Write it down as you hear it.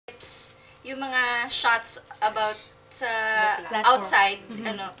yung mga shots about sa outside,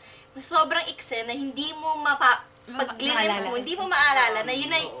 sobrang ikse na hindi mo pag-glimpse mo, hindi mo maalala na yun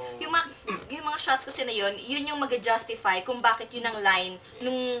na, yung mga shots kasi na yun yung mag-justify kung bakit yun ang line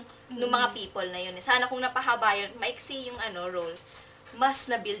nung mga people na yun. Sana kung napahaba yun, maiksi yung role,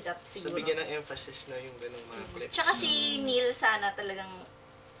 mas na-build up siguro. So, bigyan ng emphasis na yung ganung mga clips. Tsaka si Neil sana talagang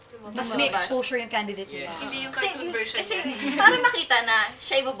mas may exposure yung candidate nila. Hindi yung cartoon version kasi para makita na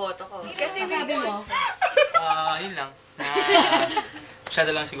siya iboboto ko. Kasi sabi mo, yun lang.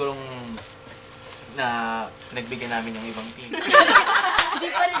 Masyado lang sigurong na nagbigyan namin yung ibang team. hindi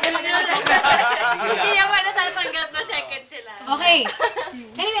pa rin talaga Hindi naman natatanggap na second sila. Okay.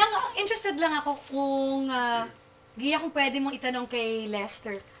 Anyway, interested lang ako kung Gia, kung pwede mong itanong kay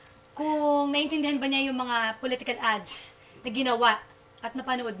Lester, kung naintindihan ba niya yung mga political ads na ginawa at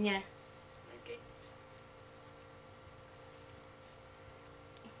napanood niya. Okay.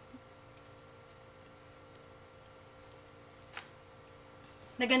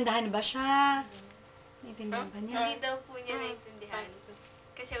 Nagandahan ba siya? Naintindihan ba niya? Hindi daw po niya naintindihan.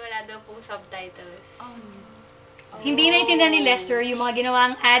 Kasi wala daw pong subtitles. Hindi naintindihan ni Lester yung mga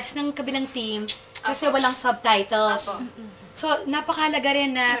ginawang ads ng kabilang team kasi walang subtitles. So, napakahalaga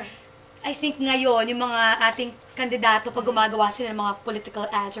rin na I think ngayon, yung mga ating kandidato, pag gumagawa sila ng mga political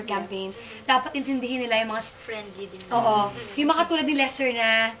ads or campaigns, dapat intindihin nila yung mga Friendly din. Oo. Yung mga katulad ni Lester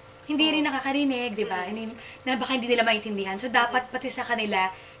na hindi rin nakakarinig, di ba? Na baka hindi nila maintindihan. So, dapat pati sa kanila,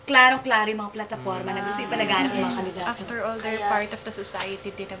 klarong-klaro yung mga plataforma na gusto ipalaganap ng mga kandidato. After all, they're part of the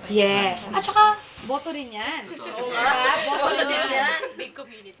society din naman. Yes. At saka, boto rin yan. Oo nga. Boto din yan. Big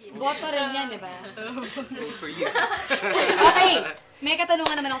community. Boto rin yan, di ba? Vote4U. Okay. May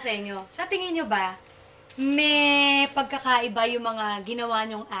katanungan naman ako sa inyo. Sa tingin nyo ba, may pagkakaiba yung mga ginawa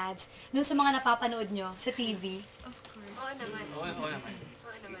nyong ads dun sa mga napapanood nyo sa TV? Of course. Oo naman. Oo naman.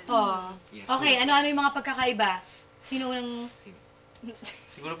 Oo. Okay, ano-ano yung mga pagkakaiba? Sino unang...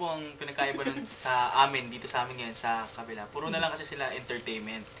 Siguro po ang pinakaiba nun sa amin, dito sa amin ngayon, sa kabila. Puro na lang kasi sila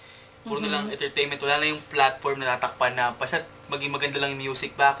entertainment. Puro na lang entertainment. Wala na yung platform na natakpan na basta maging maganda lang yung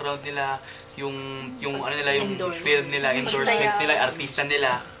music background nila, yung ano nila, yung film nila, endorsements nila, artista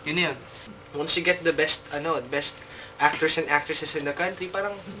nila. Yun na yun. Once you get the best actors and actresses in the country,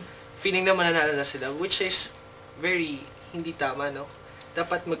 parang feeling na mananalo na sila, which is very hindi tama, no?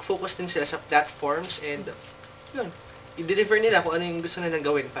 Dapat mag-focus din sila sa platforms and yun, i-deliver nila kung ano yung gusto nilang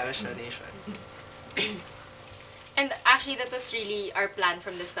gawin para sa nation. And actually, that was really our plan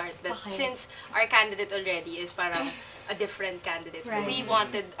from the start. That since our candidate already is parang a different candidate, we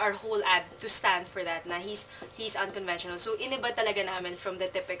wanted our whole ad to stand for that. Na he's unconventional. So iniba talaga namin from the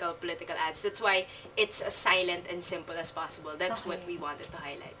typical political ads. That's why it's as silent and simple as possible. That's what we wanted to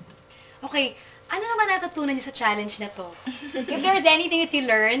highlight. Okay, ano naman natutunan niyo sa challenge na to? If there's anything that you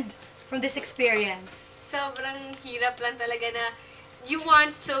learned from this experience? Sobrang hirap lang talaga na you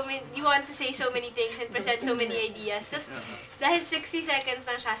want to say so many things and present so many ideas. Tapos, dahil 60 seconds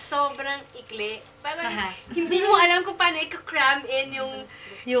lang siya, sobrang ikli. Parang, hindi mo alam kung paano i-cram in yung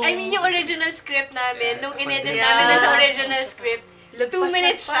yung original script namin, nung in-edit namin na sa original script. 2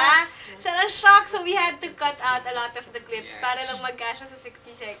 minutes siya. So, ang shock. So, we had to cut out a lot of the clips para lang magkasya sa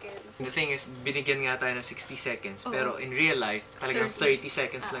 60 seconds. The thing is, binigyan nga tayo ng 60 seconds, pero in real life, talagang 30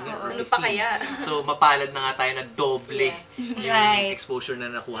 seconds lang yan, or 15. Ano pa kaya? So, mapalad na nga tayo na doble yung exposure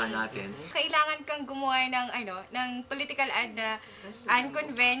na nakuha natin. Kailangan kang gumawa ng political ad na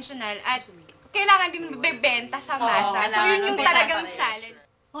unconventional at kailangan din bebenta sa masa. So, yun yung talagang challenge.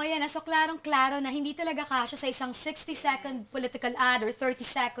 O yan, so klarong-klaro na hindi talaga kasya sa isang 60-second political ad or 30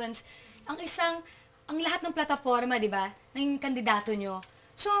 seconds ang lahat ng plataforma, di ba, ng kandidato nyo.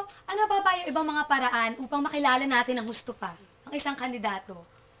 So, ano pa ba yung ibang mga paraan upang makilala natin ng husto pa ang isang kandidato?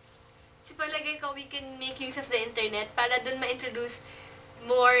 Sa palagay ko, we can make use of the internet para dun ma-introduce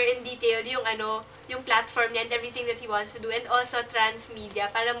more in detail yung platform niya and everything that he wants to do, and also transmedia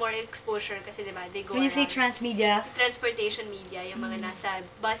para more exposure kasi diba, they go When you say around. transmedia? Transportation media, yung mga nasa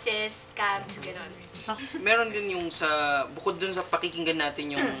buses, cabs, gano'n. Meron din yung bukod dun sa pakikinggan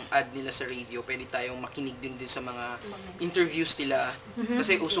natin yung ad nila sa radio, pwede tayong makinig din sa mga interviews nila.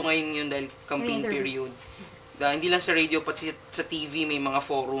 Kasi uso ngayon yun dahil campaign period. Hindi lang sa radio, pati sa TV may mga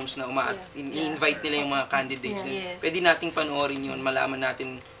forums na i-invite nila yung mga candidates. Pwede nating panoorin yun, malaman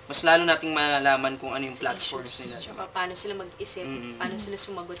natin, mas lalo nating malalaman kung ano yung platforms nila. Tsaka paano sila mag-isip, paano sila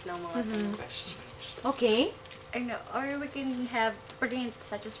sumagot ng mga questions. Okay. Or we can have print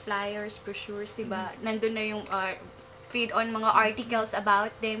such as flyers, brochures, diba? Nandun na yung feed on mga articles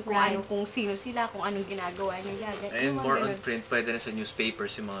about them, kung sino sila, kung anong ginagawa nila. And more on print, pwede na sa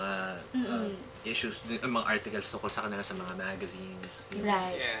newspapers yung mga issues, mga articles tungkol sa kanila sa mga magazines.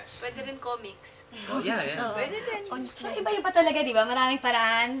 Right. Yes. Pwede rin comics. Oh, yeah, yeah. Pwede din. So, iba-iba talaga, di ba? Maraming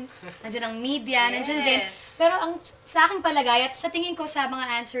paraan. Nandiyan ang media, nandiyan din. Yes. Pero ang sa akin palagay, at sa tingin ko sa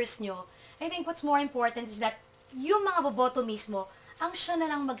mga answers nyo, I think what's more important is that yung mga boboto mismo, ang siya na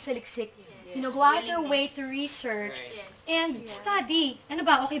lang magsaliksik. You know, go out your way to research Right. Yes. and study. Ano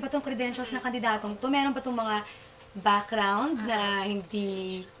ba? Okay ba tong credentials ng kandidatong to? Meron ba tong mga background na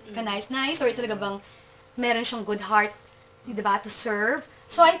hindi ka-nice-nice? Or talaga bang meron siyang good heart, di ba, to serve?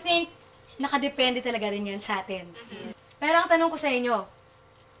 So I think, nakadepende talaga rin yan sa atin. Pero ang tanong ko sa inyo,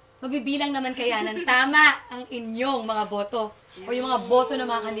 mabibilang naman kaya ng tama ang inyong mga boto o yung mga boto ng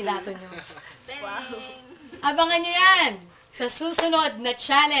mga kandidato nyo? Abangan nyo yan sa susunod na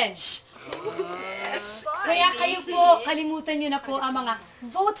challenge. Yes. Kaya kayo po, kalimutan nyo na po ang mga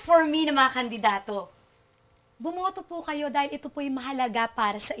vote for me na mga kandidato. Bumoto po kayo dahil ito po yung mahalaga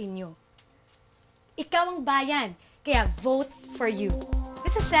para sa inyo. Ikaw ang bayan, kaya vote for you.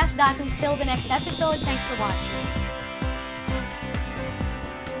 This is Ses Datu. Till the next episode, thanks for watching.